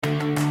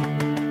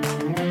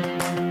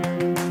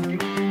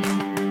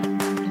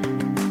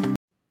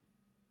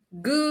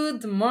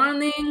Good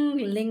morning,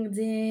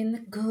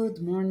 LinkedIn. Good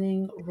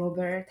morning,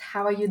 Robert.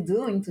 How are you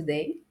doing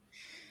today?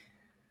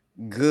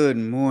 Good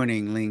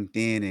morning,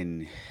 LinkedIn,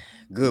 and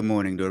good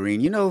morning,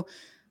 Doreen.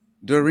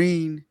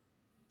 Doreen,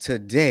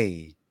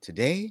 today,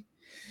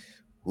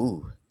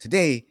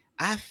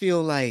 I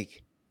feel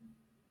like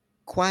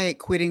quiet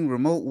quitting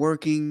remote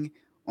working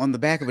on the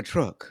back of a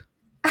truck.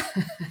 You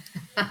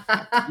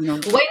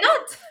know, Why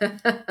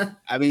not?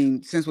 I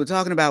mean, since we're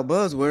talking about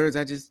buzzwords,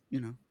 I just.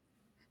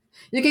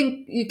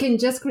 You can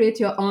just create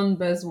your own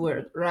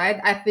buzzword, right?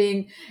 I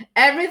think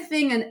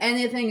everything and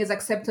anything is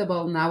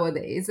acceptable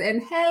nowadays.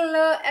 And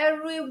hello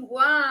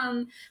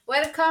everyone.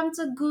 Welcome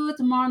to Good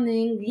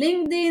Morning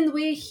LinkedIn.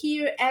 We're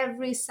here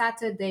every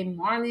Saturday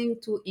morning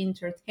to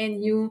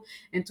entertain you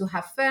and to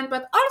have fun,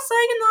 but also,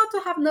 to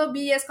have no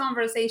BS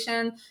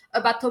conversation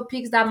about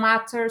topics that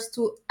matters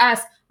to us,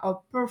 our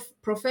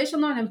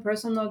professional and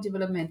personal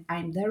development.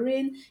 I'm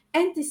Darren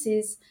and this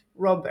is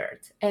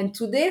Robert. And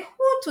today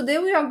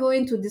we are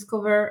going to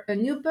discover a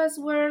new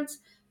buzzwords,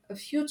 a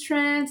few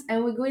trends,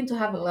 and we're going to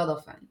have a lot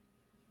of fun.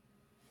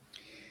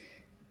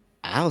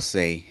 I'll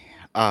say,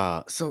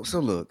 so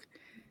look,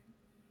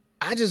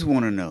 I just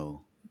want to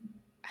know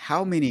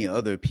how many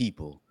other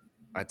people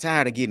are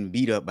tired of getting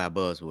beat up by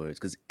buzzwords?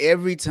 Because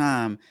every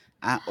time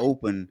I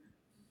open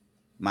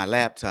my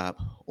laptop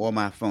or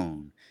my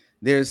phone,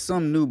 there's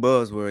some new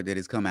buzzword that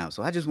has come out.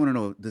 So I just want to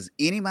know, does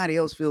anybody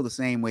else feel the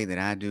same way that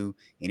I do?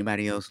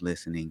 Anybody else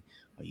listening?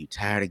 Are you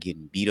tired of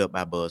getting beat up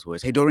by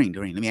buzzwords? Hey, Doreen,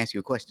 let me ask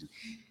you a question.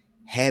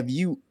 Have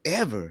you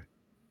ever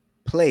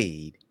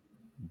played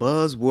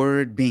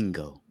buzzword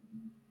bingo?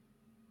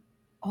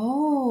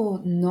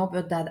 Oh, no,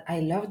 but that I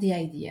love the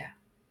idea.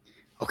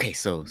 Okay,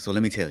 so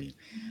let me tell you.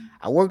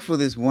 I worked for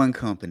this one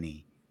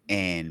company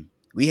and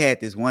we had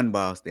this one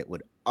boss that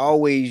would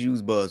always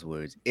use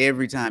buzzwords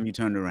every time you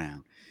turned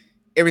around.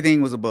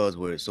 Everything was a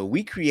buzzword. So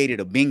we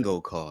created a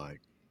bingo card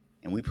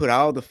and we put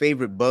all the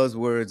favorite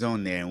buzzwords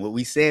on there. And what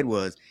we said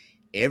was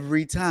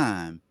every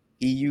time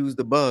he used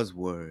the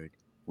buzzword,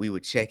 we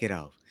would check it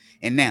off.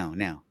 And now,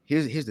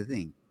 here's the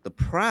thing. The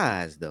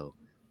prize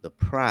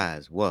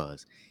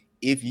was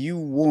if you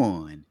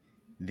won,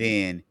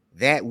 then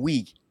that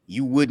week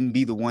you wouldn't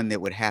be the one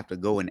that would have to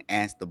go and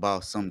ask the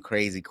boss some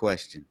crazy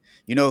question.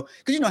 Because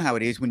you know how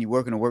it is when you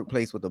work in a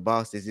workplace with a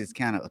boss that's just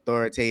kind of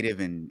authoritative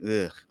and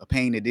a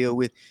pain to deal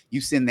with. You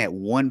send that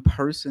one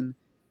person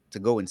to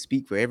go and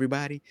speak for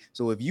everybody.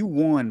 So if you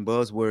won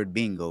buzzword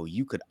bingo,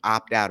 you could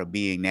opt out of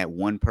being that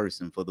one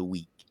person for the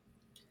week.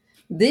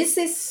 This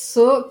is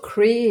so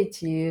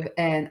creative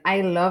and I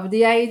love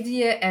the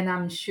idea and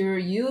I'm sure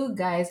you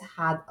guys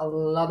had a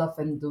lot of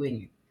fun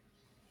doing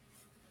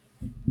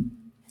it.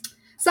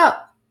 So,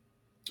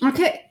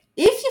 okay,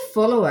 if you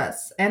follow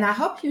us, and I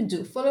hope you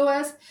do follow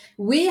us,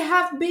 we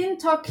have been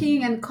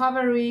talking and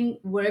covering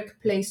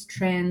workplace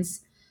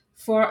trends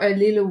for a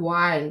little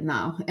while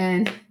now.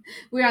 And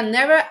we are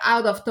never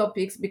out of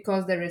topics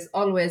because there is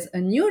always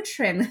a new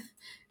trend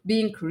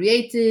being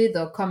created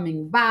or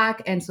coming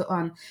back and so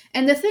on.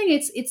 And the thing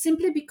is, it's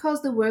simply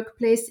because the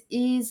workplace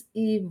is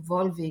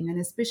evolving, and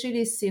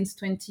especially since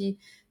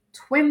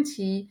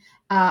 2020,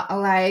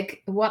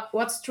 like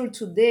what's true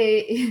today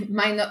it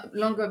might not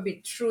longer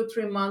be true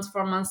 3 months,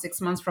 4 months, 6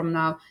 months from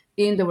now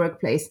in the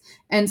workplace.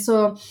 And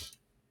so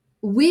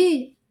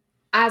we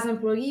as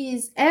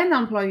employees and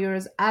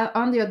employers are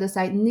on the other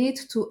side need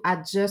to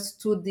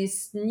adjust to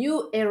this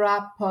new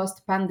era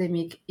post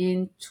pandemic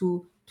in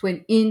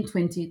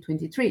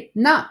 2023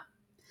 now.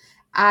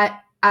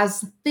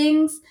 As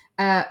things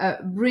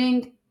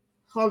bring,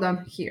 hold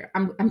on here,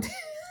 I'm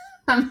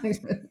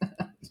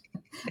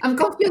I'm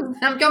confused.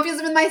 I'm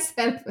confused with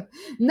myself.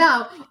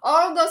 Now,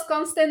 all those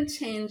constant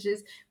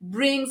changes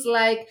brings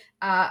like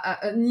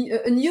a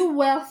new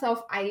wealth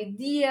of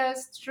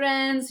ideas,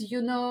 trends,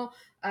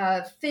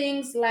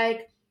 things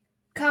like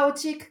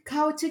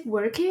chaotic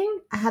working.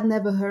 I had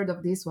never heard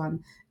of this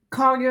one.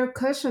 Career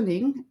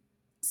cushioning.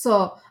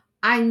 So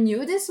I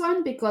knew this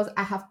one because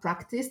I have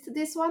practiced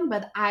this one,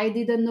 but I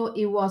didn't know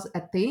it was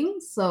a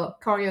thing. So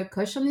career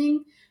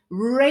cushioning,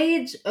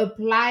 rage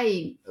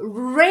applying.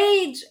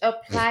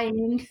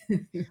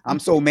 I'm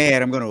so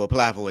mad I'm going to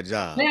apply for a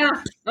job. Yeah,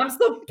 I'm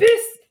so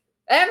pissed.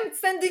 I'm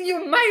sending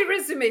you my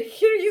resume.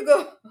 Here you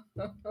go.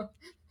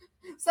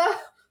 So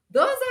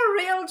those are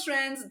real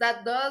trends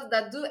that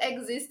do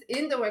exist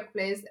in the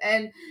workplace,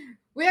 and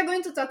we are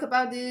going to talk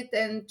about it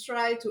and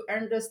try to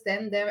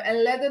understand them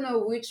and let them know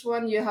which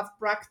one you have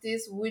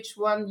practiced, which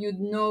one you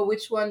know,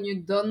 which one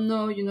you don't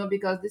know,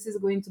 because this is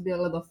going to be a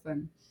lot of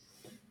fun.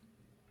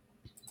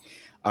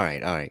 All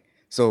right.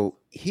 So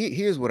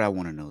here's what I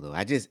want to know though.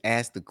 I just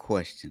asked the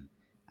question.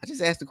 I'm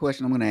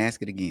going to ask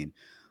it again.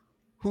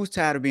 Who's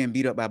tired of being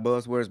beat up by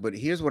buzzwords? But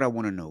here's what I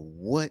want to know.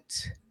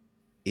 What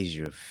is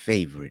your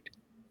favorite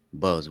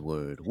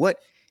buzzword? What,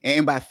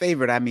 and by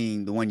favorite I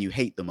mean the one you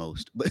hate the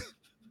most. But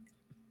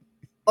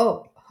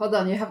Oh, hold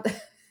on, you have to.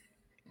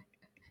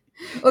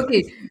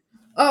 Okay.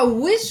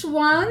 Which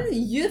one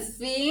you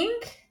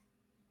think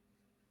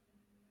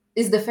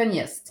is the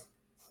funniest?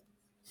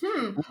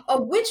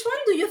 Or which one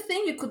do you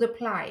think you could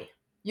apply?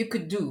 you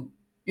could do,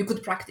 you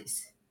could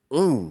practice?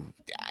 Ooh,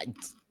 I,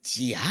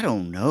 gee, I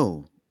don't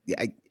know.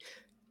 Yeah,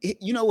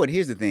 you know what?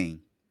 Here's the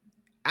thing.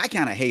 I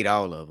kind of hate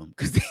all of them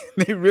because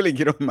they really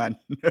get on my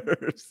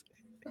nerves.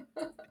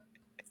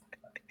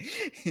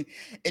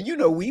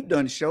 And we've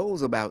done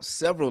shows about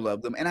several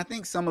of them, and I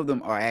think some of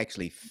them are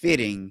actually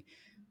fitting,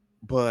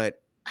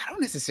 but I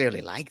don't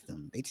necessarily like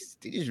them. They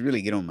just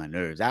really get on my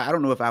nerves. I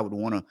don't know if I would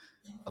want to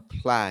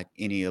apply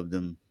any of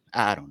them.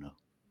 I don't know.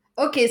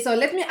 Okay, so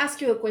let me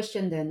ask you a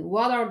question then.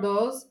 What are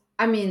those?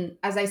 I mean,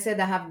 as I said,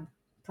 I have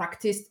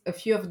practiced a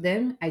few of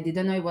them. I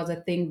didn't know it was a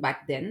thing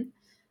back then.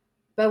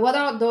 But what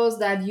are those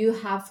that you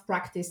have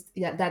practiced,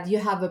 yeah, that you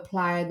have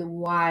applied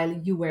while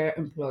you were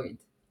employed?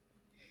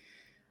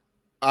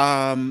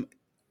 Um,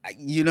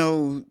 you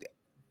know,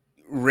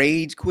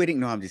 rage quitting.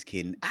 No, I'm just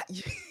kidding.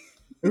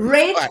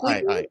 Rage All right, all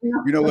quitting? right.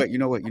 You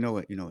know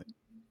what.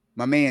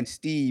 My man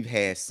Steve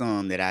has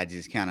some that I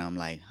just kind of I'm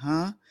like,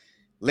 huh?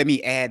 Let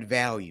me add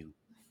value.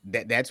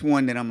 That's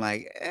one that I'm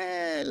like,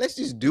 let's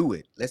just do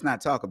it. Let's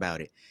not talk about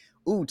it.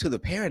 Ooh, to the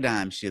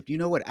paradigm shift. You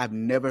know what? I've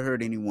never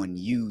heard anyone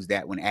use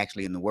that one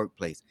actually in the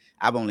workplace.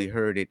 I've only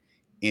heard it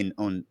in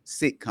on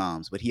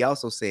sitcoms, but he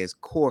also says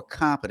core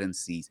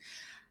competencies.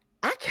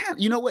 I can't,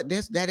 you know what?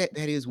 That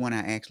is one I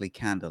actually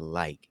kind of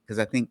like because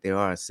I think there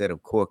are a set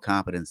of core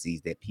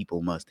competencies that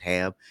people must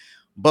have,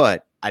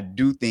 but I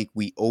do think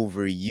we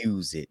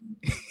overuse it.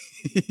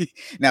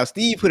 Now,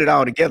 Steve put it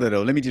all together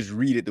though. Let me just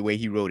read it the way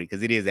he wrote it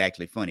because it is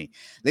actually funny.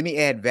 Let me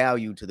add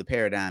value to the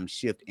paradigm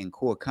shift and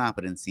core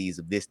competencies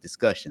of this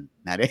discussion.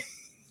 Now that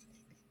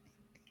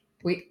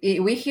We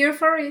here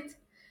for it.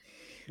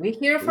 We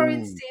here for it,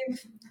 ooh.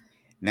 Steve.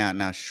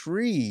 Now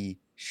Shri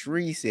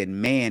said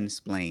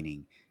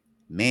mansplaining.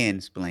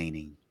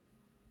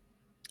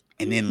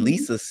 And then Mhm.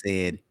 Lisa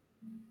said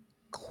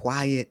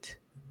quiet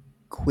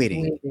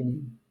quitting.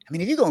 Quitting. I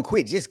mean, if you're gonna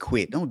quit, just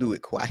quit. Don't do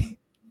it quiet.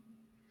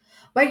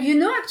 But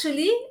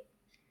actually,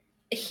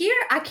 here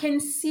I can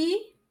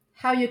see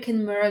how you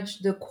can merge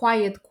the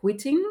quiet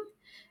quitting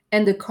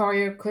and the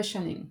career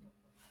cushioning.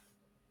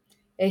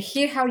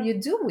 Hear how you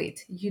do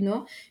it,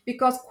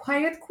 because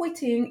quiet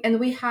quitting, and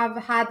we have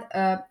had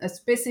a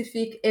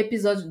specific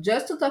episode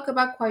just to talk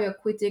about quiet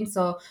quitting.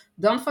 So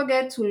don't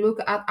forget to look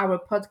at our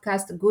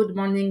podcast,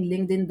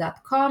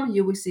 goodmorninglinkedin.com.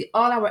 You will see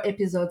all our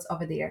episodes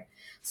over there.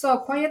 So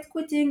quiet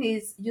quitting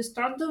is you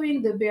start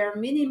doing the bare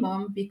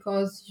minimum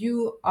because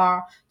you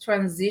are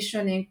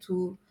transitioning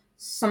to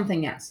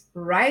something else,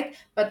 right?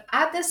 But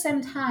at the same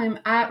time,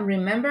 I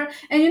remember,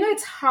 and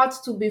it's hard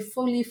to be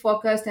fully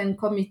focused and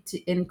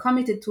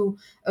committed to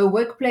a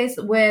workplace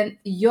when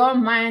your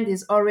mind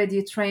is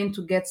already trained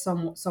to get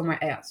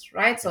somewhere else,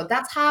 right? So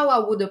that's how I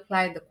would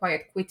apply the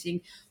quiet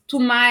quitting to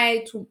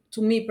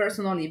me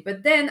personally.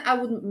 But then I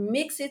would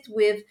mix it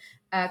with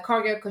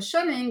career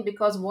cushioning,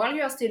 because while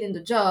you are still in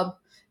the job,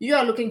 you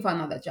are looking for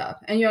another job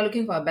and you are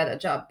looking for a better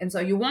job, and so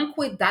you won't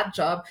quit that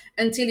job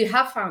until you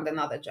have found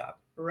another job,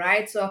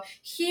 right? So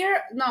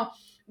here now,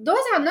 those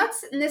are not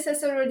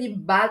necessarily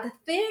bad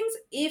things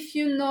if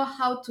you know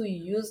how to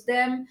use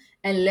them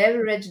and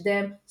leverage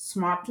them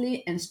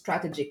smartly and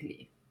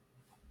strategically.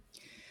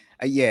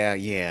 Yeah,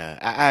 yeah,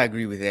 I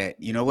agree with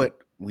that. You know what?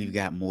 We've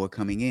got more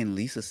coming in.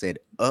 Lisa said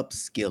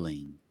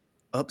upskilling. Mhm.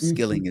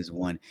 Upskilling is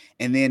one.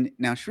 And then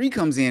now Shri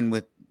comes in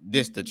with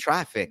this the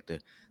trifecta,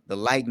 the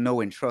like,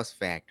 know, and trust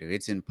factor.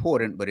 It's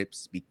important, but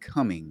it's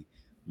becoming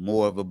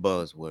more of a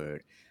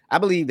buzzword. I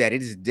believe that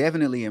it is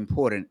definitely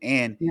important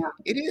and Yeah.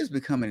 it is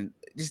becoming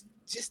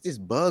just this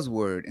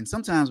buzzword. And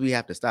sometimes we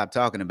have to stop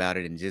talking about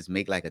it and just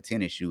make like a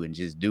tennis shoe and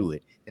just do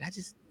it. Did I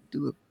just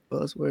do a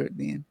buzzword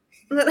then?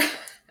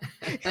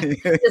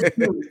 Just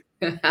do it.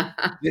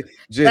 That's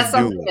Just do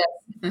something it.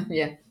 else.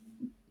 Yeah.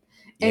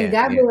 And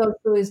Yeah, Gabi yeah.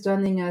 also is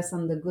joining us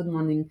on the Good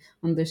Morning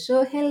on the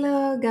show.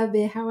 Hello,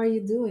 Gabi. How are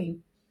you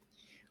doing?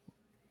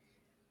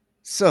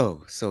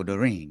 So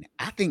Doreen,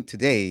 I think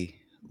today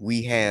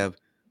we have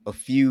a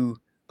few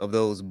of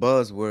those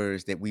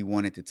buzzwords that we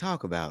wanted to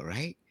talk about,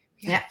 right?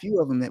 We got a Yeah. few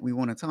of them that we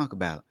want to talk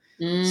about.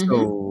 So,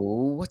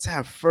 Hmm. what's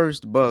our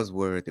first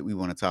buzzword that we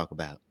want to talk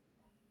about?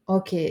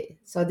 Okay.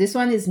 So this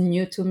one is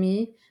new to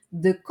me.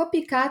 The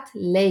copycat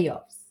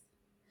layoffs.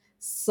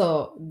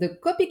 So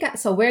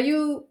were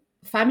you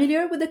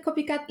familiar with the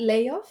copycat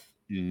layoff?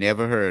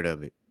 Never heard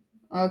of it.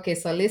 Okay,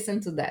 so listen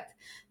to that.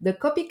 The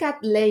copycat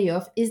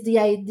layoff is the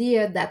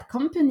idea that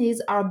companies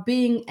are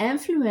being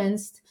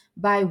influenced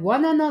by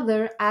one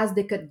another as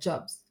they cut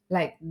jobs.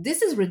 Like,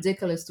 this is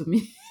ridiculous to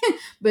me.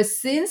 But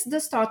since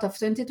the start of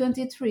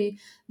 2023,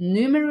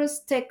 numerous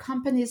tech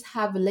companies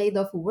have laid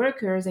off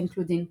workers,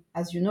 including,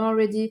 as you know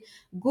already,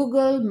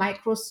 Google,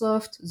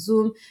 Microsoft,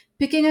 Zoom,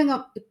 picking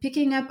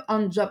up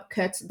on job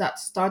cuts that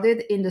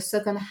started in the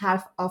second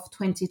half of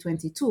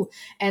 2022.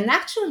 And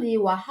actually,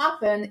 what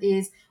happened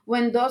is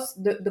when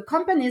the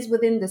companies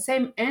within the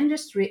same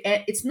industry,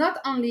 and it's not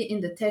only in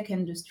the tech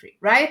industry,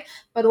 right?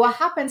 But what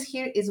happens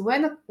here is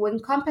when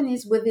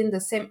companies within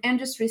the same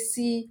industry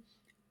see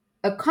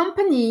a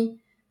company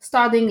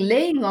starting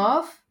laying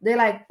off, they're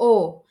like,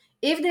 oh,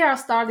 if they are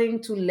starting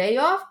to lay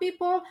off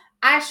people,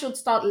 I should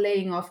start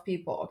laying off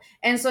people.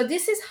 And so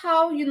this is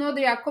how,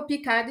 they are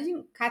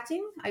copycatting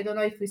cutting. I don't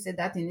know if we said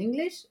that in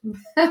English.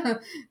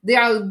 They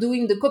are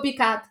doing the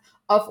copycat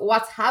of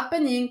what's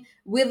happening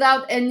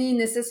without any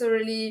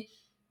necessarily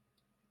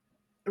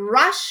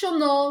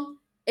rational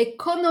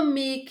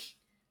economic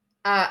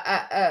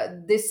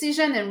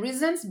decision and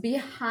reasons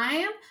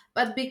behind,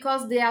 but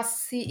because they are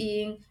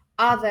seeing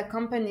other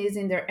companies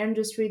in their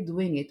industry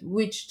doing it,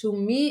 which to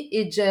me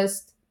it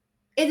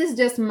is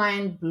just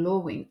mind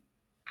blowing.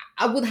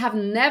 I would have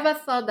never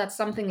thought that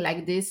something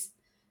like this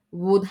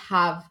would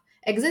have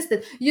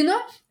existed.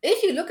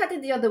 If you look at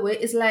it the other way,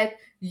 it's like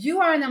you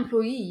are an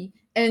employee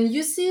and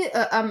you see,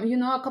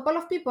 a couple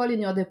of people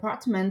in your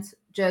department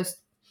just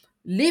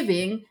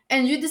leaving,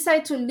 and you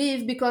decide to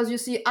leave because you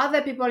see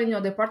other people in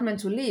your department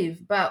to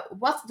leave. But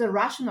what's the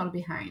rationale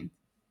behind?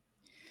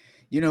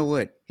 You know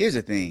what? Here's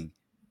the thing.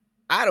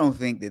 I don't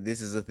think that this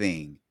is a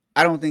thing.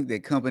 I don't think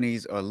that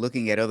companies are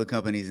looking at other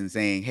companies and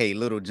saying, "Hey,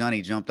 little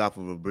Johnny jumped off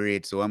of a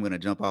bridge, so I'm going to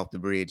jump off the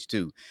bridge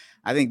too."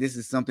 I think this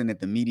is something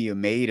that the media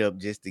made up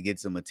just to get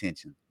some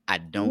attention. I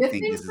don't You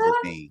think think this is so?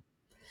 a thing.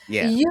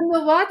 Yeah. You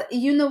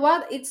know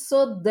what? It's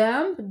so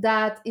dumb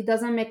that it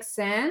doesn't make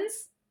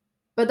sense.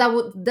 But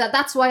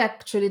that's why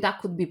actually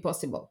that could be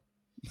possible.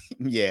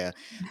 Yeah.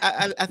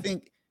 I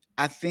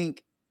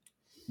think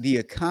the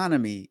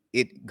economy,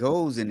 it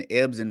goes in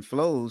ebbs and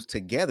flows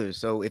together.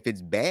 So if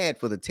it's bad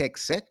for the tech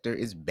sector,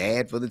 it's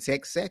bad for the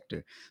tech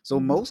sector. So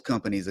Mhm. most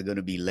companies are going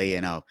to be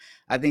laying off.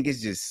 I think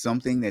it's just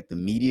something that the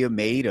media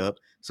made up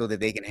so that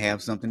they can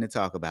have something to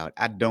talk about.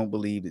 I don't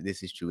believe that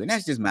this is true. And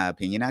that's just my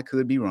opinion. I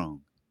could be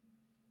wrong.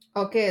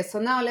 Okay, so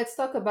now let's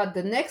talk about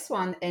the next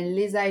one. And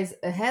Lisa is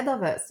ahead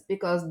of us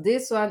because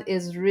this one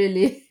is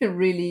really,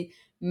 really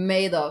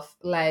made of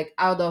like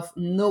out of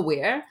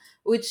nowhere,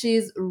 which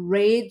is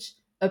rage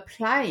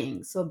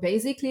applying. So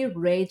basically,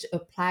 rage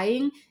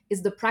applying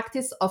is the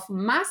practice of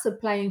mass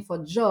applying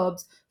for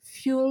jobs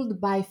fueled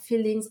by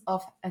feelings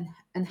of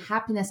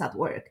unhappiness at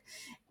work.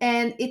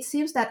 And it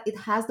seems that it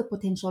has the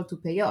potential to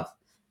pay off.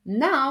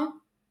 Now,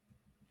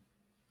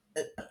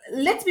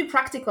 let's be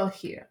practical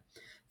here.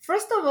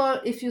 First of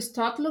all, if you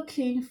start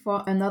looking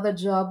for another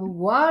job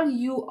while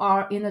you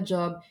are in a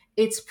job,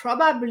 it's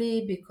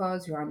probably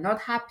because you are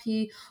not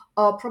happy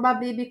or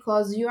probably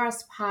because you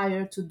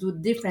aspire to do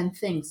different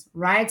things,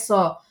 right?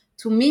 So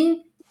to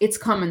me, it's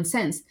common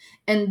sense.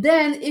 And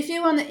then if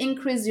you want to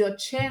increase your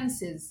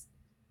chances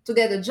to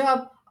get a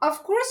job,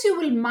 of course you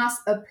will mass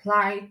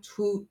apply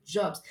to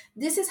jobs.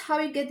 This is how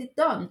you get it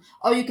done.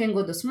 Or you can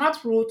go the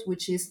smart route,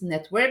 which is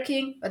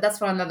networking, but that's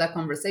for another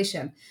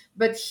conversation.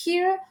 But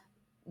here,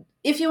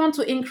 if you want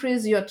to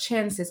increase your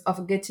chances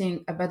of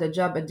getting a better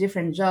job, a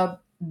different job,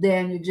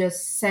 then you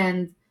just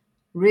send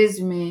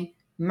resume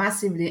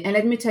massively. And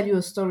let me tell you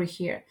a story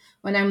here.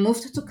 When I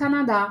moved to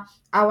Canada,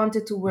 I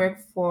wanted to work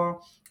for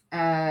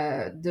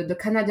the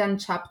Canadian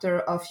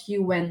chapter of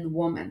UN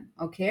Women.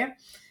 Okay,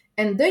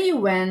 and the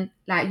UN,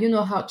 like you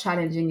know how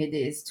challenging it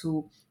is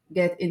to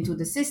get into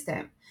the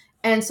system.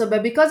 And so,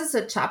 but because it's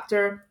a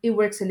chapter, it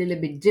works a little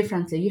bit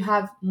differently. You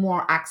have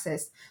more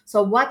access.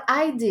 So what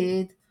I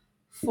did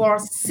for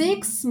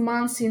 6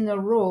 months in a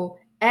row,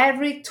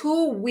 every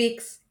 2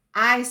 weeks,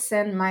 I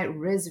sent my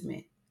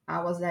resume.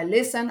 I was like,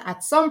 listen,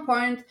 at some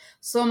point,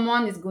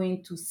 someone is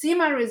going to see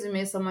my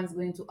resume, someone is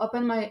going to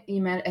open my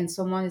email, and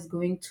someone is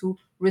going to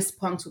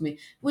respond to me,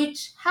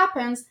 which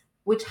happened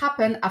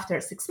after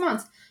 6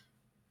 months.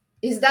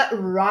 Is that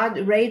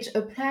rage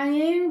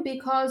applying?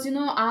 Because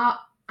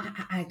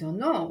I don't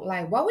know.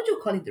 Like, what would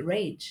you call it?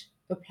 Rage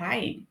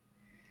applying?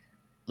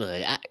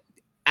 Look,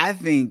 I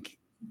think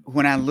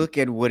when I look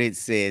at what it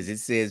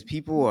says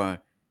people are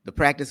the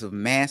practice of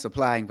mass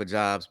applying for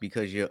jobs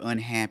because you're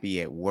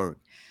unhappy at work.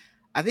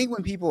 I think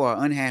when people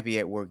are unhappy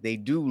at work, they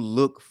do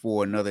look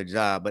for another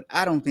job, but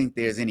I don't think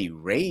there's any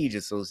rage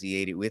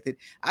associated with it.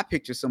 I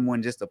picture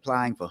someone just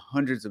applying for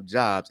hundreds of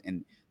jobs,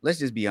 and let's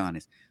just be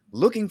honest,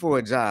 looking for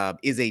a job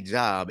is a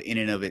job in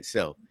and of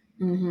itself.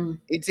 Mm-hmm.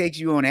 It takes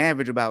you on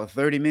average about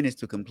 30 minutes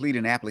to complete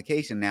an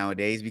application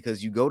nowadays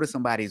because you go to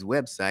somebody's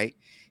website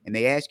and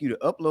they ask you to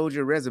upload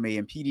your resume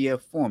in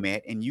PDF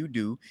format, and you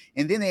do.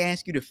 And then they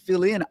ask you to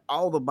fill in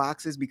all the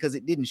boxes because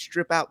it didn't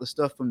strip out the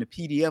stuff from the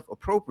PDF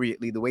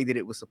appropriately the way that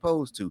it was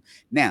supposed to.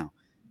 Now,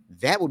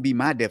 that would be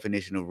my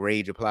definition of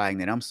rage applying,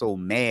 that I'm so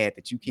mad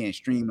that you can't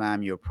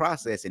streamline your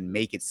process and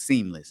make it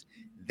seamless.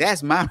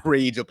 That's my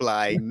rage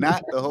applying,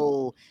 not the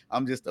whole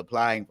I'm just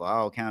applying for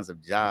all kinds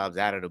of jobs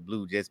out of the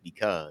blue just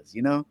because,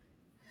 you know?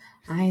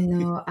 I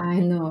know.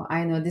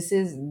 This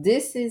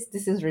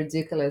is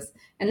ridiculous.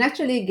 And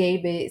actually,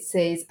 Gabe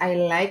says, "I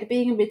like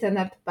being beaten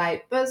up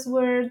by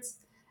buzzwords."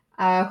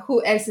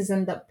 Who else is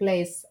in that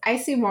place? I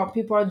see more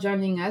people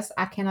joining us.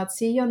 I cannot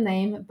see your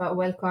name, but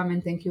welcome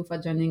and thank you for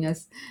joining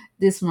us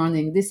this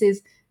morning. This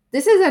is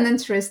an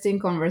interesting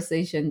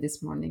conversation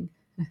this morning.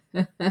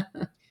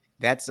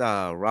 That's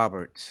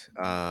Robert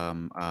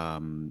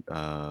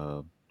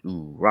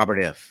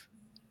F.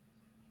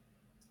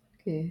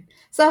 Okay.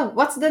 So,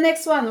 what's the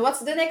next one? What's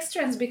the next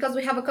trends? Because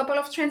we have a couple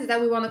of trends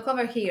that we want to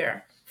cover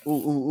here. Ooh,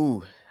 ooh,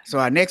 ooh. So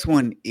our next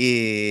one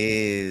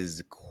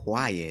is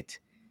quiet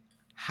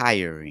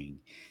hiring.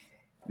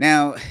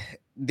 Now,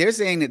 they're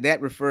saying that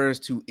that refers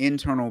to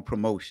internal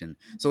promotion.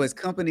 So as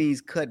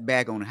companies cut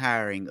back on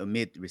hiring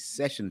amid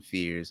recession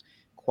fears,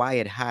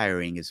 quiet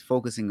hiring is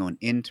focusing on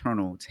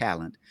internal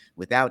talent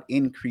without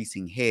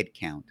increasing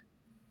headcount.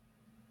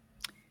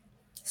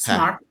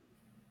 Huh. Smart.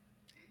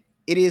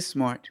 It is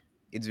smart.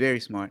 It's very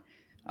smart.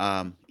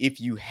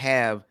 If you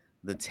have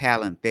the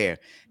talent there.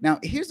 Now,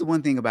 here's the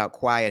one thing about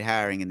quiet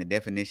hiring and the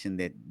definition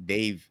that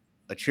they've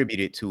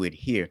attributed to it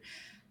here.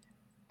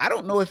 I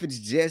don't know if it's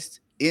just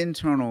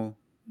internal,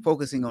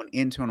 focusing on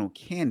internal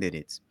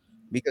candidates,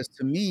 because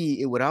to me,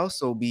 it would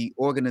also be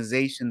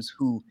organizations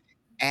who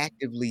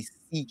actively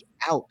seek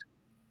out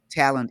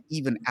talent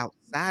even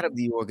outside of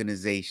the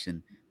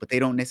organization, but they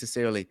don't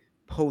necessarily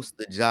post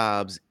the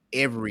jobs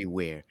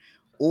everywhere.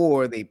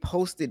 Or they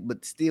post it,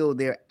 but still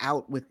they're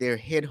out with their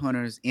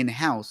headhunters in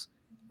house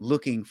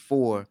looking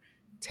for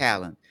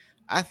talent.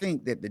 I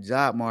think that the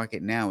job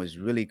market now is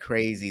really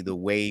crazy the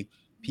way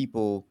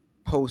people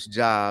post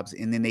jobs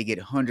and then they get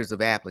hundreds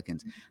of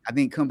applicants. I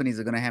think companies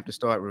are going to have to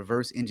start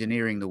reverse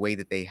engineering the way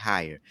that they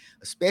hire,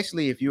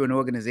 especially if you're an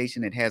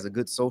organization that has a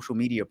good social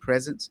media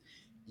presence.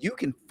 You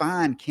can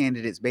find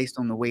candidates based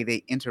on the way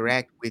they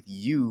interact with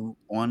you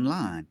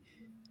online.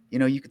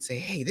 You could say,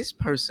 "Hey, this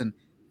person,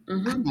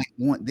 I Mm-hmm. might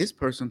want this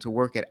person to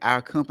work at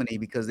our company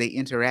because they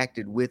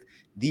interacted with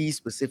these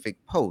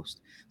specific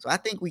posts." So I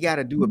think we got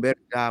to do a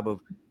better job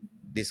of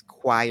this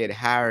quiet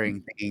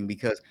hiring thing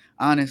because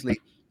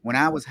honestly, when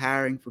I was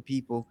hiring for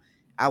people,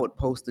 I would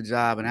post a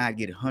job and I'd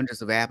get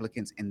hundreds of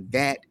applicants, and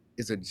that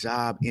is a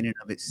job in and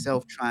of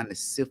itself trying to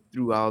sift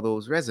through all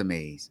those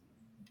resumes.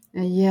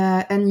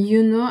 Yeah, and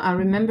you know, I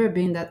remember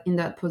being that in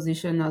that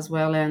position as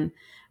well, and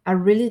I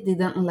really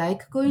didn't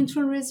like going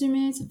through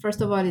resumes.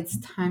 First of all, it's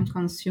time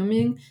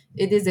consuming,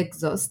 it is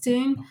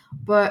exhausting,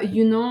 but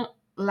you know,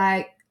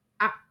 like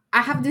I,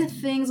 I have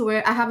these things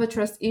where I have a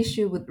trust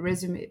issue with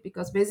resume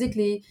because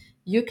basically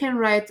you can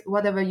write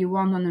whatever you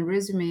want on a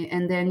resume,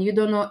 and then you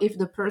don't know if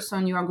the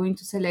person you are going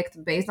to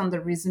select based on the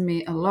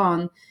resume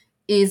alone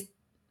is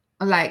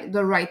like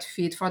the right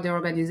fit for the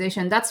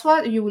organization. That's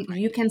what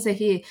you can say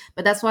here,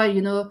 but that's why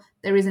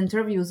there is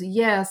interviews,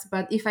 yes,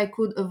 but if I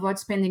could avoid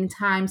spending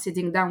time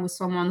sitting down with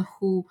someone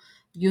who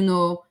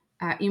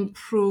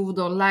improved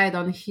or lied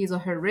on his or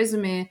her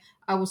resume,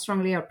 I would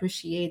strongly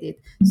appreciate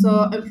it.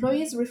 So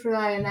employees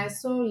referral, and I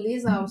saw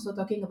Lisa also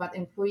talking about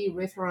employee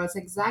referrals.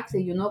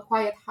 Exactly,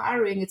 quiet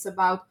hiring, it's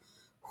about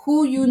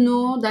who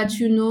that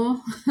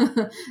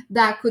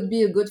that could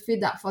be a good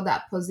fit for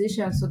that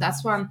position. So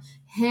that's one.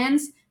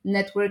 Hence,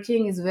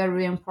 networking is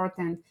very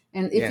important.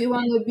 And if Yeah, you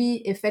want to be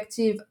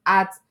effective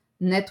at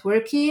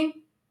networking,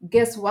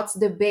 guess what's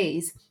the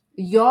base?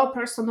 Your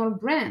personal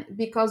brand.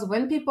 Because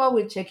when people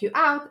will check you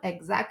out,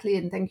 exactly,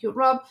 and thank you,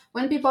 Rob,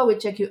 when people will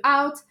check you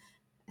out,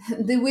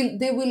 they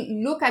will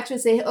look at you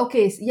and say,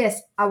 okay,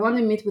 yes, I want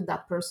to meet with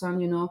that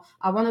person,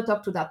 I want to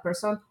talk to that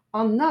person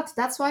or not.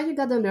 That's why you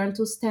got to learn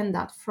to stand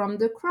out from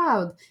the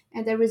crowd.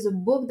 And there is a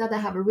book that I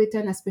have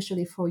written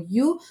especially for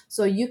you,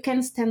 so you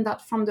can stand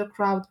out from the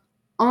crowd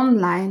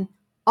online,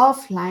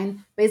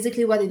 offline.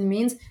 Basically what it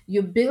means,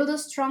 you build a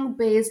strong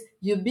base,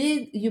 you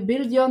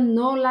build your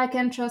know, like,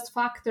 and trust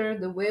factor,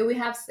 the way we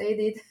have said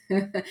it.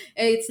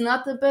 It's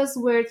not a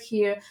buzzword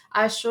here.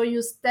 I show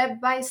you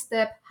step by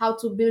step how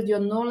to build your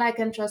know, like,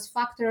 and trust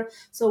factor.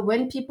 So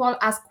when people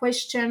ask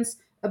questions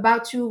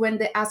about you, when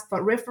they ask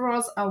for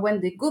referrals, or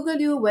when they Google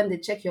you, when they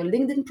check your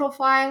LinkedIn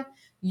profile,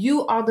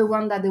 you are the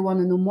one that they want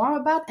to know more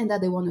about and that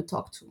they want to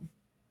talk to.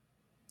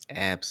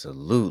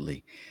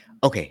 absolutely.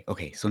 Okay,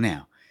 okay. So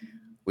now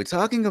we're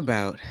talking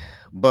about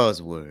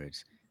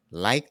buzzwords.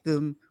 Like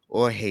them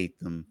or hate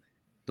them,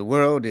 the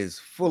world is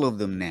full of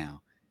them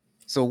now.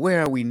 So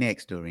where are we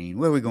next, Doreen?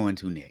 Where are we going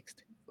to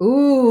next?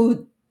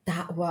 Ooh,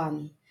 that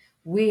one.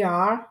 We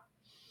are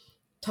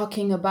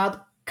talking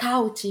about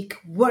chaotic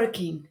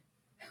working.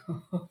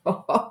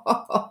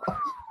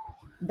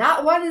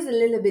 That one is a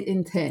little bit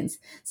intense.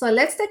 So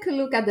let's take a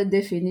look at the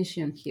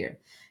definition here.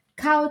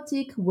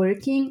 Chaotic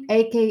working,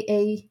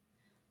 aka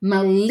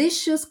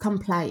malicious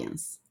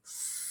compliance.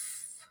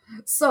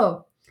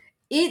 So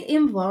it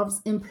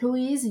involves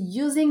employees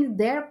using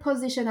their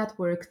position at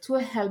work to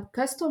help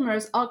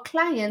customers or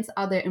clients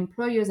at their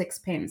employer's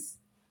expense.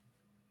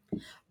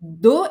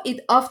 Though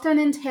it often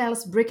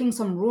entails breaking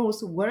some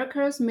rules,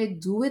 workers may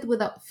do it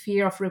without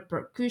fear of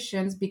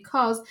repercussions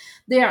because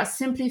they are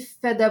simply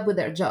fed up with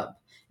their job,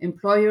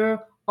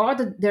 employer, or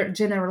their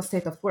general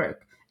state of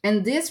work.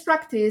 And this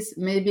practice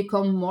may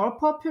become more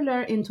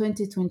popular in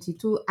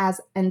 2022 as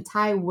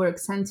anti-work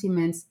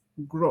sentiments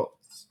grow.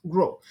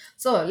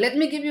 So let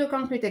me give you a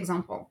concrete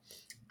example.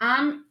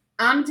 I'm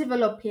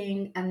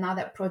developing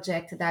another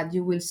project that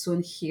you will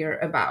soon hear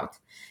about,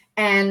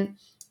 and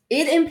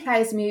it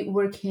implies me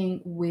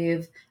working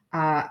with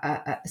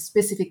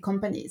specific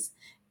companies.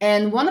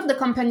 And one of the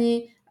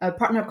company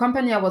partner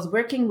company I was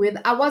working with,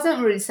 I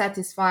wasn't really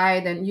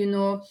satisfied. And,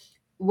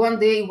 one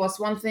day it was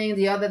one thing,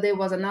 the other day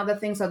was another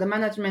thing. So the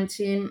management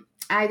team,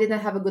 I didn't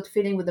have a good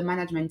feeling with the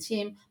management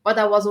team, but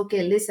I was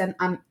okay. Listen,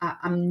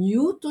 I'm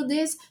new to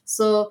this,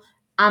 so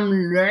I'm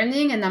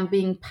learning and I'm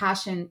being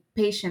patient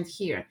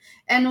here.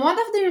 And one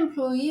of the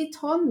employee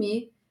told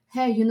me,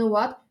 hey, you know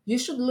what? You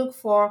should look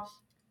for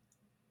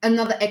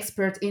another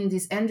expert in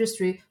this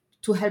industry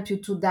to help you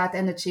to that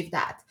and achieve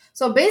that.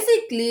 So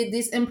basically,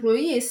 this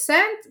employee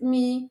sent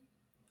me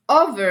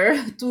over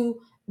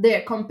to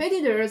their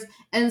competitors,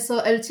 and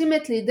so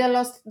ultimately they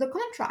lost the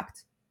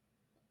contract.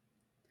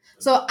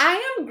 So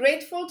I am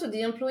grateful to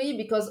the employee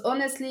because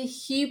honestly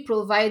he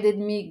provided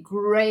me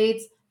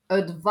great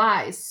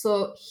advice,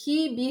 so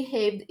he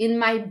behaved in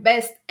my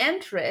best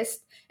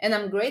interest, and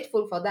I'm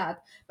grateful for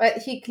that. But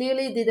he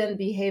clearly didn't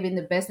behave in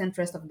the best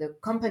interest of the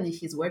company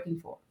he's working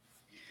for.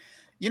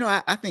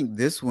 I think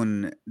this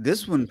one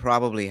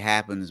probably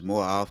happens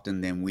more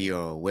often than we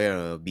are aware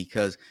of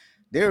because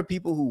there are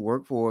people who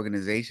work for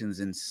organizations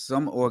and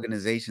some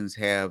organizations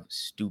have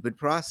stupid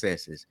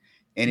processes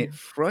and Yeah. it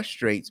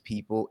frustrates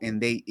people and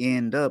they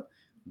end up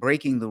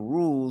breaking the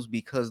rules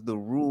because the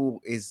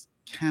rule is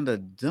kind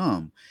of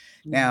dumb.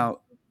 Yeah.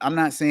 Now, I'm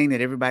not saying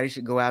that everybody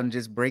should go out and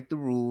just break the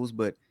rules,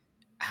 but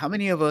how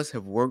many of us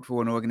have worked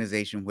for an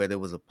organization where there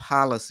was a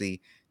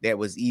policy that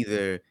was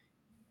either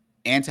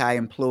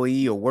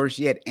anti-employee or worse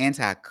yet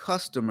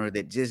anti-customer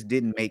that just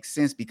didn't make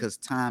sense because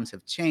times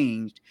have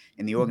changed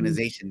and the Mhm.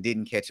 organization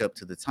didn't catch up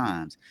to the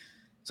times.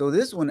 So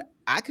this one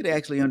I could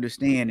actually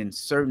understand in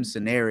certain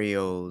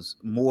scenarios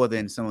more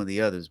than some of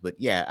the others, but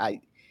yeah, I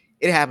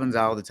it happens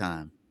all the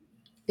time.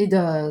 It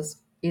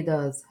does. It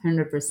does.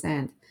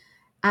 100%.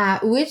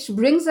 Which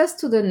brings us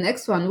to the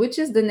next one, which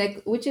is the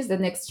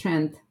next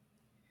trend.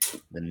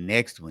 The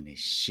next one is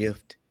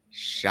shift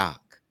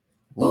shock.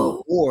 Ooh,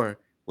 Oh, or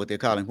what they're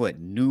calling what?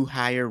 New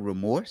hire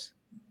remorse?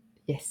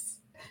 yes.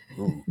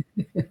 Ooh.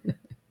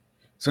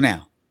 So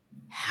now,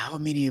 how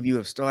many of you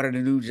have started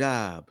a new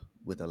job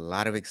with a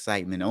lot of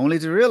excitement only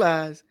to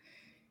realize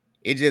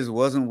it just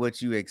wasn't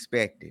what you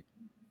expected?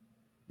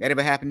 That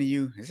ever happened to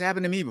you? It's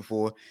happened to me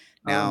before.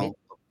 Oh, me. Now,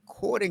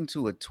 according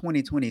to a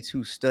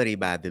 2022 study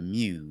by the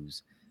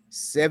Muse,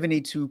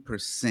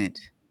 72%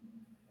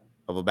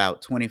 of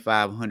about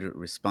 2,500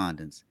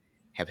 respondents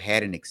have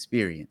had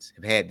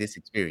this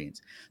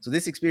experience. So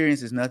this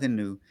experience is nothing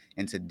new.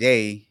 And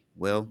today,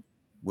 well,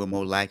 we're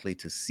more likely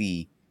to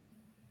see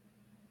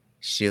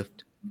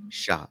shift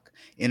shock.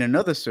 In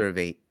another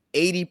survey,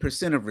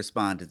 80% of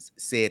respondents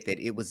said that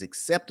it was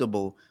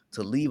acceptable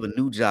to leave a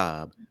new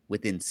job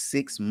within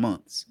 6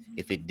 months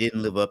if it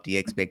didn't live up to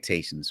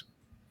expectations.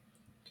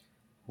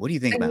 What do you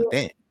think about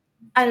that?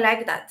 I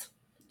like that.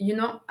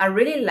 I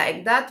really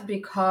like that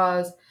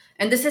because,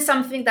 and this is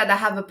something that I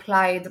have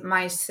applied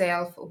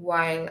myself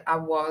while I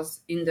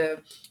was in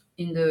the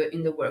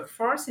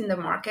workforce, in the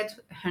market,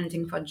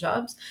 hunting for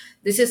jobs.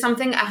 This is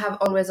something I have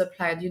always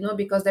applied,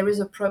 because there is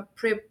a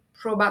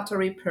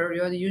probatory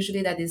period,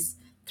 usually that is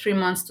 3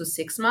 months to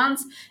 6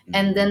 months,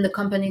 and Mhm. then the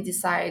company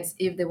decides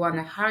if they want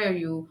to hire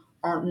you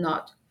or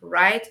not,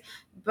 right?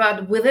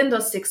 But within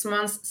those 6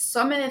 months,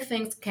 so many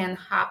things can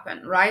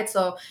happen, right?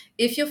 So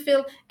if you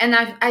feel, and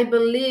I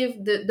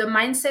believe the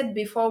mindset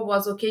before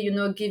was okay,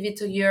 give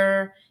it a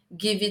year,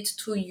 give it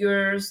 2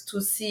 years to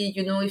see,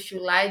 if you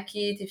like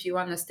it, if you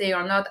want to stay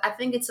or not. I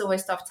think it's a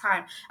waste of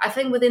time. I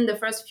think within the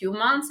first few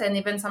months and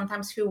even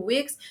sometimes few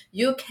weeks,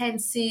 you can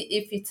see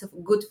if it's a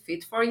good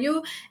fit for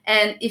you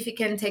and if it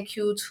can take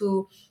you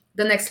to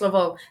the next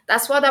level.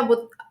 That's what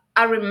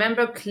I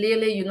remember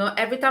clearly,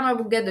 every time I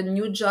would get a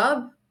new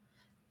job,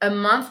 a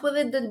month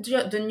within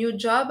the new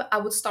job, I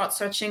would start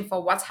searching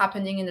for what's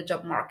happening in the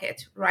job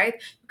market,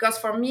 right? Because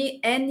for me,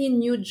 any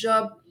new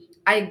job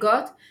I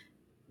got,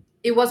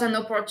 it was an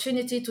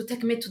opportunity to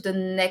take me to the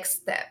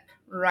next step,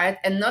 right?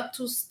 And not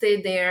to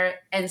stay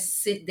there and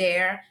sit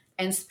there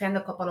and spend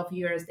a couple of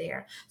years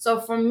there. So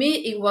for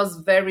me, it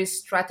was very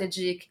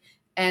strategic.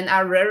 And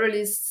I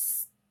rarely,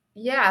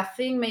 yeah, I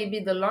think maybe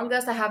the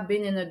longest I have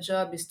been in a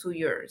job is 2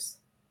 years.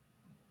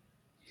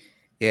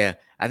 Yeah,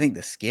 I think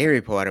the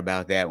scary part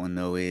about that one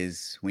though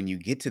is when you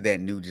get to that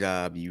new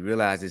job, you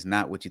realize it's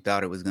not what you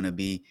thought it was going to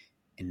be,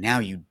 and now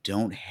you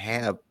don't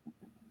have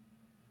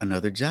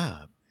another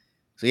job.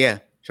 So yeah,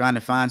 trying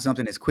to find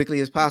something as quickly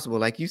as possible,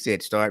 like you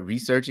said, start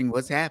researching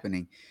what's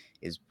happening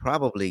is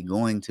probably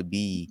going to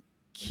be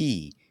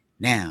key.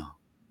 Now,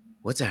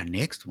 what's our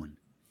next one?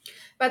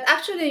 But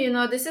actually,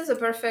 this is a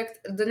perfect.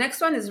 The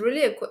next one is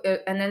really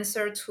an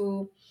answer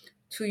to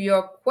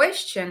your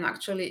question,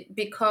 actually, Yep.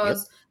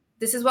 because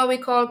this is what we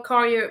call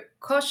career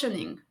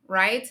cautioning,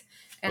 right?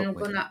 And Oh, I'm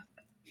wait. gonna.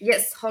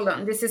 Yes, hold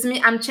on. This is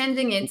me. I'm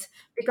changing it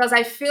because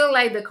I feel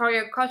like the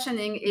career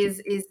cautioning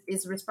is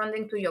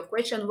responding to your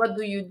question. What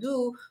do you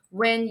do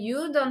when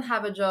you don't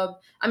have a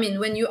job? I mean,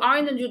 when you are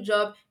in a new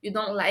job, you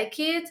don't like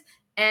it,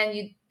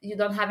 and you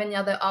don't have any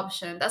other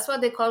option. That's what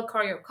they call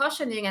career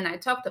cautioning, and I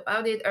talked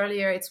about it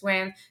earlier. It's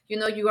when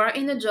you are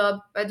in a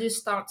job but you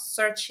start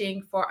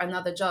searching for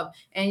another job,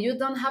 and you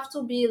don't have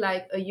to be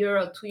like a year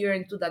or 2 year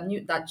into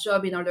that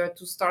job in order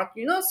to start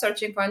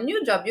searching for a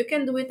new job. You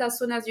can do it as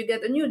soon as you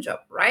get a new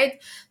job,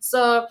 right?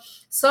 So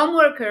some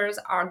workers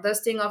are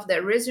dusting off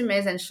their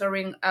resumes and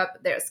shoring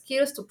up their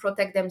skills to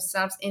protect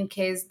themselves in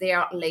case they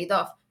are laid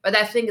off. But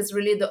I think it's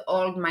really the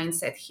old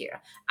mindset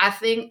here. I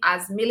think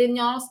as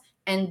millennials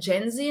and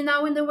Gen Z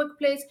now in the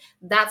workplace,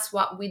 that's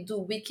what we do.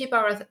 We keep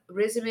our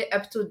resume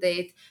up to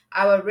date.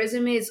 Our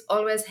resume is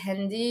always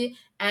handy,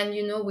 and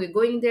we're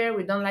going there.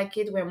 We don't like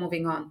it. We're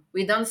moving on.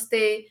 We don't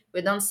stay.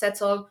 We don't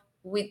settle.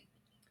 We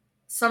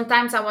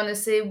sometimes, I want to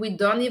say, we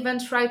don't even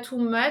try too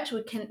much.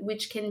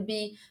 Which can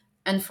be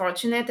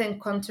unfortunate and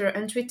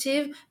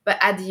counterintuitive. But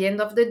at the end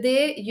of the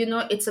day,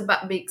 it's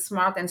about being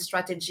smart and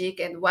strategic,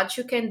 and what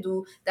you can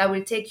do that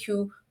will take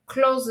you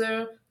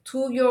closer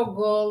to your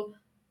goal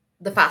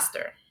the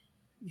faster.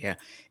 Yeah.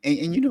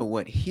 And you know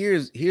what?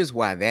 Here's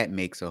why that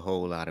makes a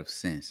whole lot of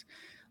sense.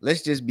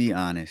 Let's just be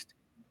honest.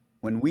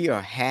 When we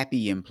are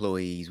happy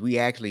employees, we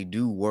actually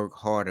do work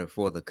harder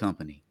for the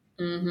company.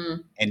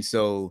 Mm-hmm. And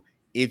so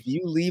if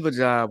you leave a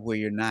job where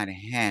you're not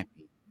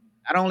happy,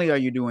 not only are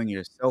you doing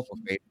yourself a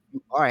favor,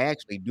 you are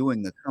actually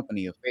doing the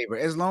company a favor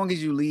as long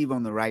as you leave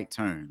on the right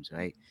terms,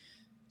 right?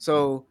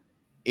 So,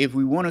 if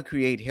we wanna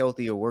create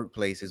healthier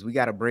workplaces, we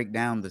gotta break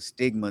down the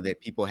stigma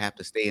that people have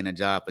to stay in a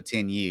job for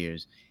 10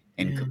 years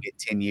and Yeah. commit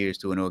 10 years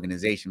to an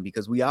organization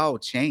because we all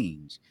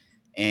change.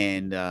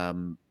 And,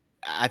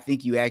 I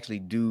think you actually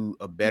do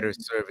a better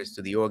service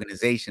to the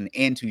organization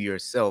and to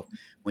yourself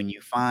when you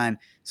find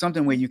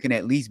something where you can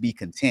at least be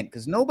content.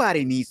 Because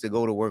nobody needs to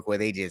go to work where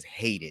they just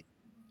hate it.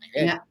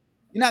 Like, Yeah.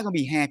 you're not gonna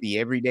be happy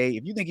every day.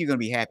 If you think you're gonna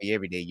be happy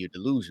every day, you're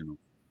delusional.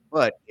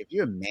 But if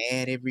you're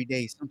mad every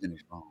day, something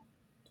is wrong.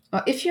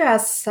 If you are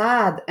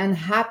sad and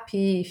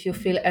happy, if you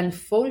feel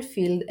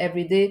unfulfilled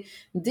every day,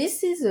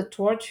 this is a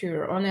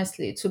torture,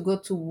 honestly, to go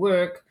to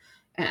work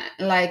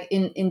like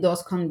in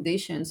those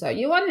conditions. So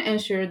you want to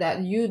ensure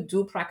that you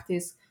do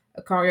practice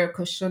a career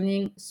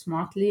cushioning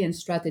smartly and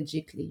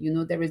strategically.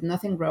 There is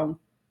nothing wrong.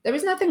 There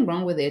is nothing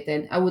wrong with it,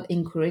 and I would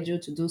encourage you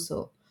to do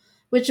so.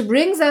 Which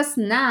brings us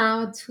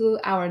now to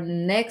our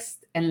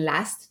next and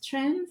last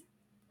trend.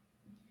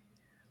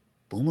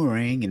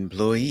 Boomerang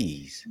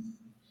employees. Yeah.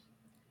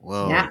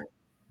 Whoa.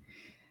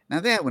 Now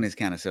that one is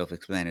kind of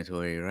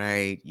self-explanatory,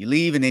 right? You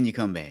leave and then you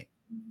come back.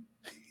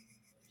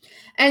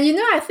 And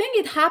I think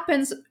it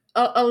happens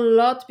a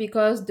lot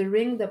because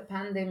during the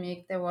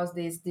pandemic there was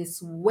this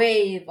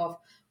wave of,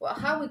 well,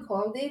 how we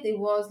called it. It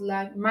was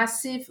like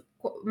massive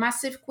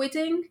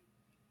quitting,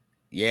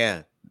 Yeah,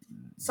 there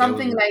was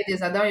something a like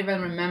this. I don't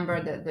even remember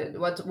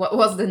what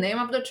was the name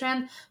of the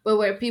trend, but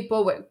where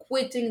people were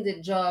quitting the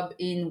job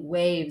in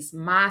waves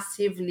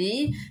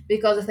massively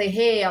because they say,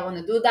 "Hey, I want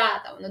to do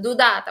that. I want to do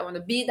that. I want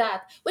to be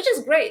that," which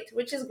is great.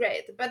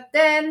 But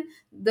then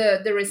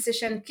the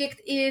recession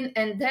kicked in,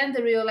 and then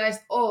they realized,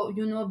 oh,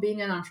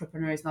 being an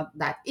entrepreneur is not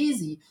that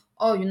easy.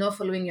 Oh,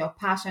 following your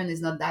passion is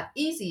not that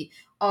easy.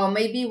 Or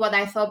maybe what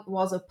I thought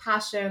was a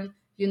passion,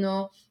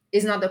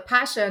 is not a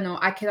passion, or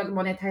I cannot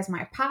monetize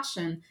my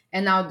passion.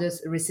 And now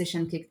this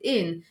recession kicked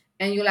in,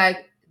 and you're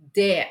like,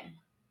 damn,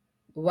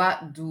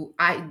 what do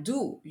I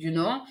do?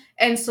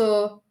 And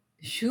so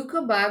you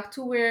go back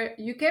to where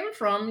you came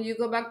from, you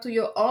go back to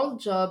your old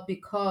job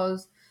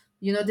because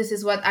this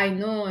is what I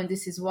know, and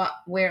this is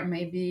where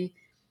maybe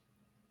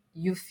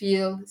you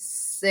feel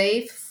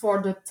safe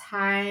for the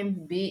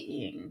time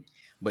being.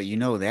 but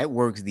that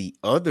works the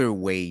other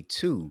way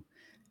too.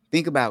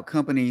 Think about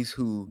companies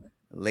who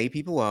lay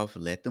people off,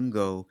 let them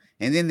go,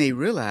 and then they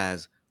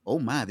realize, oh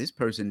my, this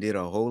person did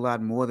a whole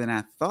lot more than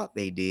I thought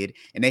they did,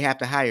 and they have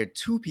to hire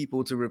two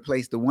people to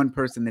replace the one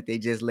person that they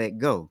just let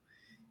go.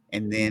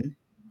 And then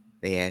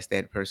they ask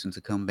that person to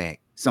come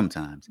back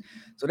sometimes.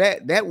 So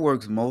that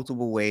works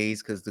multiple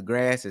ways because the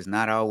grass is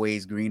not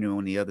always greener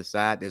on the other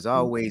side. There's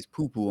always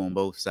poo poo on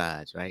both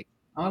sides, right?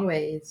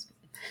 Always.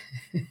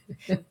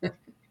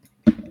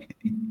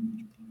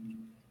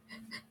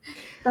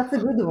 That's a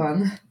good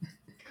one.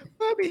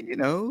 Well, I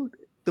mean,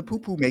 the poo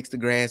poo makes the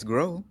grass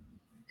grow.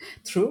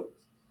 True.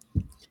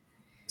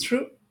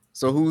 True.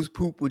 So whose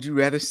poop would you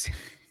rather see?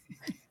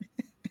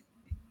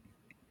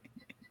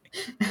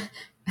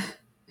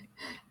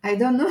 I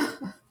don't know.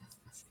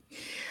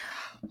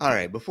 All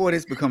right, before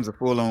this becomes a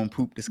full on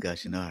poop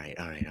discussion. All right,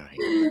 all right, all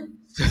right.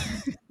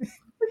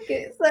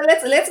 Okay, so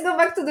let's go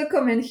back to the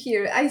comment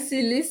here. I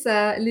see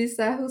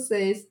Lisa who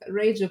says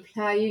rage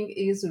applying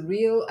is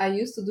real. I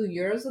used to do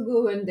years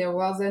ago when there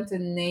wasn't a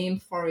name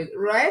for it,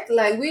 right?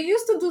 Like we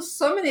used to do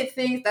so many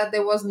things that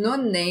there was no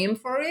name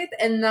for it,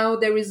 and now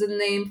there is a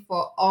name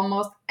for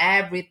almost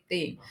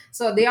everything.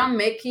 So they are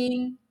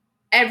making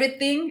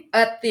everything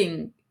a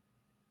thing.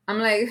 I'm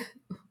like,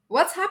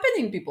 what's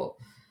happening, people?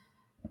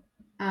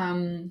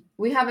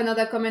 We have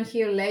another comment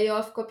here: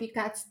 layoff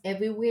copycats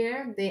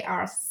everywhere. They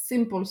are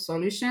simple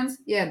solutions.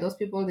 Yeah, those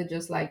people, they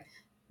just like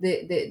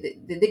they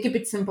keep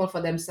it simple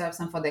for themselves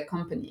and for their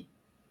company.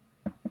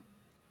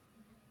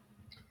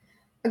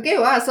 Okay,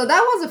 wow. So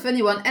that was a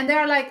funny one. And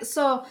they're like,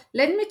 so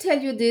let me tell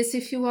you this,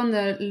 if you want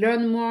to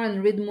learn more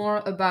and read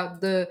more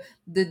about the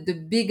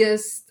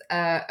biggest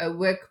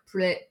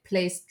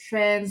workplace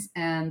trends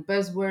and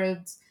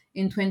buzzwords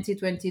in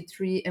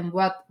 2023 and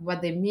what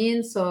they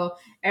mean. So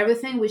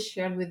everything we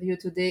shared with you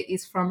today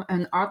is from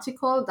an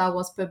article that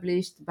was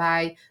published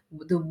by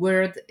the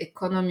World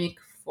Economic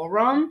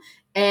Forum.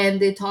 And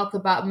they talk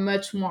about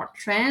much more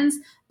trends,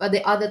 but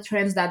the other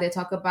trends that they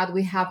talk about,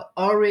 we have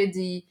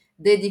already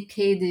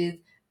dedicated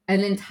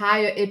an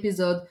entire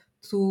episode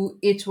to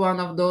each one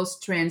of those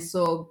trends.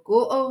 So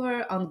go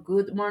over on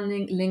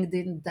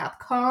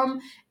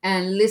goodmorninglinkedin.com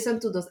and listen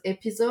to those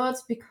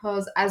episodes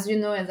because, as you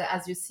know, and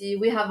as you see,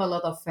 we have a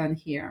lot of fun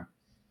here.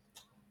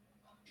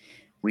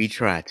 We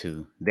try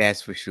to,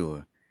 that's for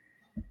sure.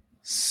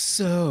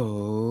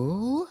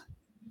 So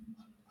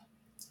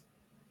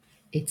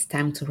It's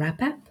time to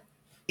wrap up.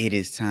 it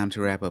is time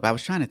to wrap up. I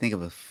was trying to think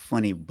of a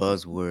funny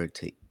buzzword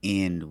to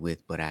end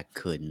with, but I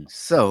couldn't.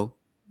 So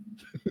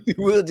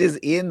we'll just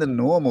end the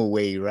normal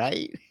way,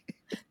 right?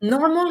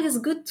 Normal is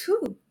good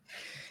too.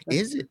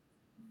 Is it?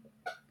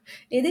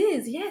 It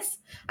is, yes.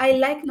 I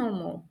like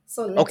normal.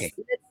 So Okay.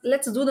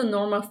 let's do the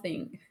normal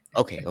thing.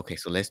 Okay. Okay.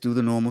 So let's do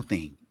the normal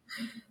thing.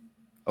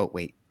 Oh,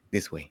 wait.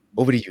 This way.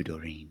 Over to you,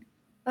 Doreen.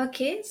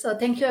 Okay, so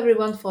thank you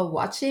everyone for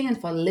watching and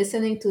for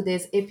listening to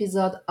this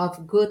episode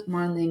of Good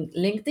Morning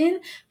LinkedIn.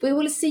 We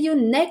will see you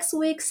next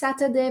week,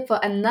 Saturday, for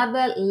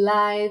another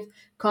live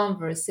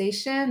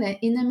conversation. And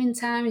in the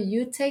meantime,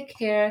 you take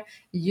care,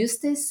 you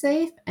stay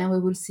safe, and we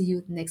will see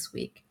you next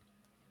week.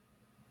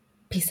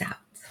 Peace out.